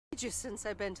ages since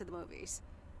I've been to the movies.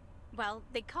 Well,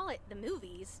 they call it the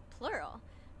movies, plural.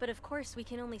 But of course, we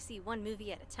can only see one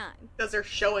movie at a time. Because they're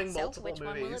showing So, multiple which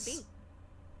movies. one will it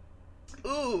be?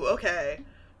 Ooh, okay.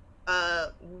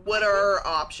 What are our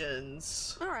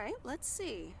options? Alright, let's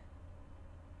see.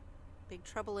 Big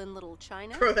Trouble in Little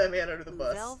China, Throw that man under the Blue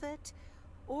bus. Velvet,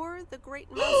 or The Great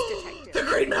Mouse Detective. The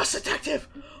Great Mouse Detective!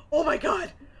 Oh my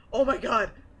god! Oh my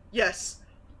god! Yes!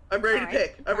 I'm ready to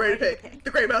pick. I'm ready to pick. The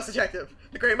Great Mouse Detective!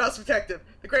 The Great Mouse Detective!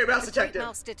 The Great Mouse Detective! Great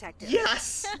Mouse Detective.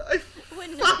 Yes! I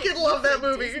Wouldn't fucking love that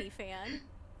movie! Disney fan.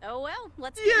 Oh well,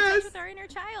 let's get in Yes! touch with our inner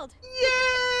child.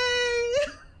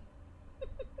 Yay!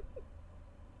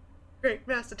 Great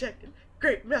Mouse Detective!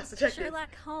 Great Mouse Detective!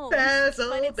 Sherlock Holmes. Basil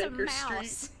but it's Baker a mouse.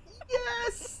 Street!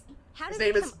 Yes! How His did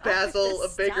name they is come up with Basil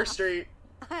this of Baker stuff? Street.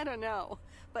 I don't know,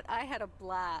 but I had a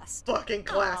blast. Fucking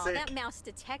Aw, classic. that mouse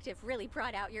detective really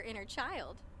brought out your inner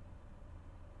child.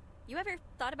 You ever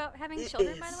thought about having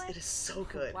children, by the way? It is so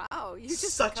good. Wow, you just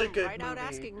Such a come good right out movie.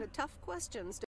 asking the tough questions,